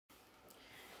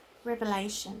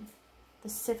Revelation, the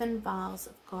seven vials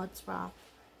of God's wrath.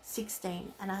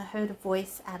 16. And I heard a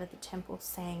voice out of the temple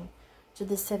saying to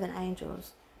the seven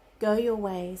angels, Go your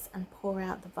ways and pour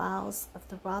out the vials of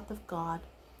the wrath of God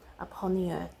upon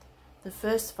the earth. The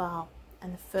first vial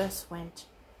and the first went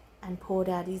and poured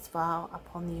out his vial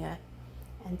upon the earth.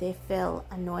 And there fell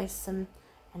a noisome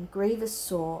and grievous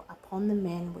sore upon the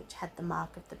men which had the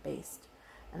mark of the beast,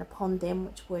 and upon them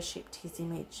which worshipped his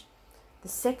image. The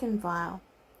second vial,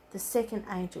 the second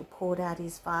angel poured out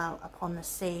his vial upon the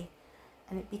sea,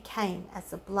 and it became as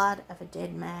the blood of a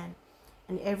dead man,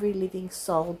 and every living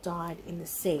soul died in the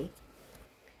sea.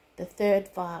 The third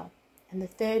vial, and the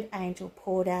third angel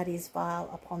poured out his vial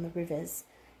upon the rivers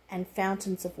and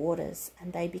fountains of waters,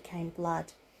 and they became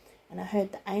blood. And I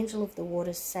heard the angel of the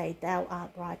waters say, Thou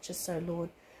art righteous, O Lord,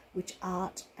 which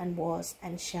art and was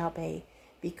and shall be,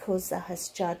 because thou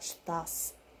hast judged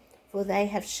thus. For they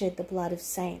have shed the blood of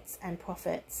saints and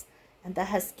prophets, and thou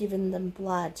hast given them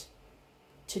blood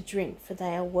to drink, for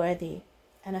they are worthy.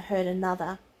 And I heard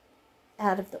another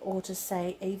out of the altar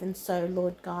say, Even so,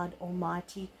 Lord God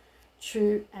Almighty,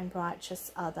 true and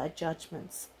righteous are thy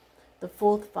judgments. The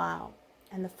fourth vial,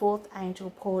 and the fourth angel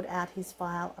poured out his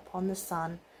vial upon the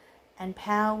sun, and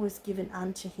power was given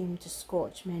unto him to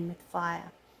scorch men with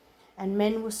fire. And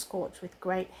men were scorched with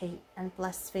great heat, and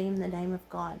blasphemed the name of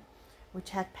God,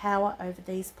 which hath power over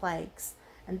these plagues,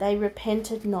 and they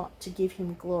repented not to give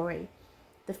him glory.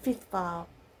 The fifth vial,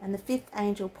 and the fifth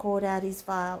angel poured out his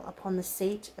vial upon the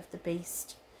seat of the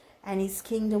beast, and his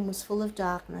kingdom was full of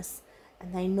darkness,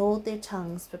 and they gnawed their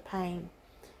tongues for pain,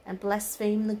 and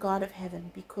blasphemed the God of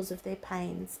heaven because of their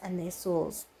pains and their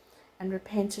sores, and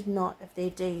repented not of their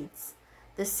deeds.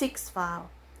 The sixth vial,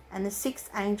 and the sixth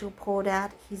angel poured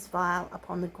out his vial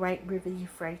upon the great river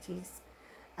Euphrates,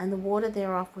 and the water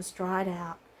thereof was dried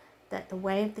out, that the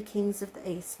way of the kings of the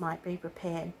east might be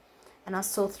prepared. And I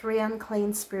saw three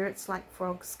unclean spirits like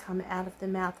frogs come out of the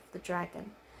mouth of the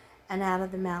dragon, and out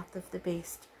of the mouth of the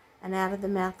beast, and out of the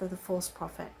mouth of the false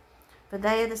prophet. For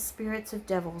they are the spirits of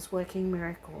devils working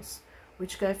miracles,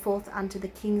 which go forth unto the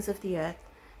kings of the earth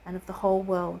and of the whole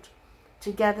world,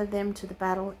 to gather them to the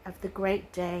battle of the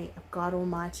great day of God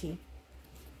Almighty.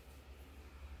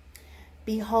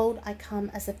 Behold, I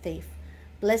come as a thief.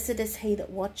 Blessed is he that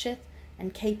watcheth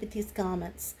and keepeth his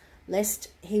garments, lest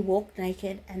he walk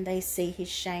naked and they see his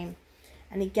shame.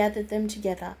 And he gathered them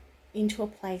together into a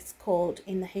place called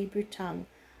in the Hebrew tongue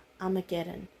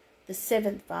Armageddon. The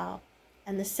seventh vial,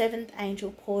 and the seventh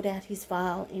angel poured out his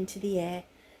vial into the air,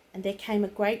 and there came a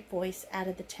great voice out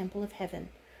of the temple of heaven,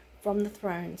 from the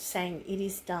throne, saying, It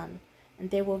is done. And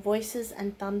there were voices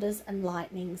and thunders and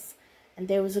lightnings, and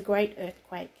there was a great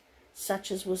earthquake,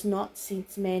 such as was not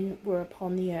since men were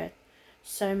upon the earth,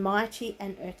 so mighty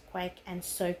an earthquake and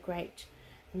so great.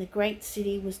 And the great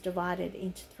city was divided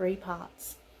into three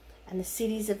parts, and the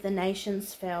cities of the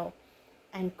nations fell,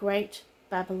 and great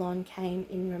Babylon came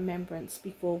in remembrance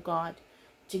before God,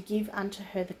 to give unto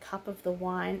her the cup of the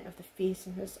wine of the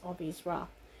fierceness of his wrath.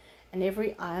 And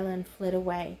every island fled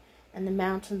away, and the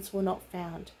mountains were not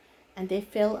found. And there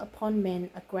fell upon men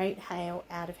a great hail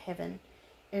out of heaven,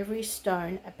 every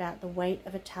stone about the weight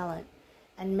of a talent.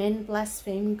 And men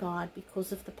blasphemed God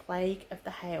because of the plague of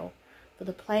the hail, for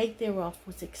the plague thereof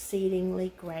was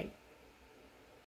exceedingly great.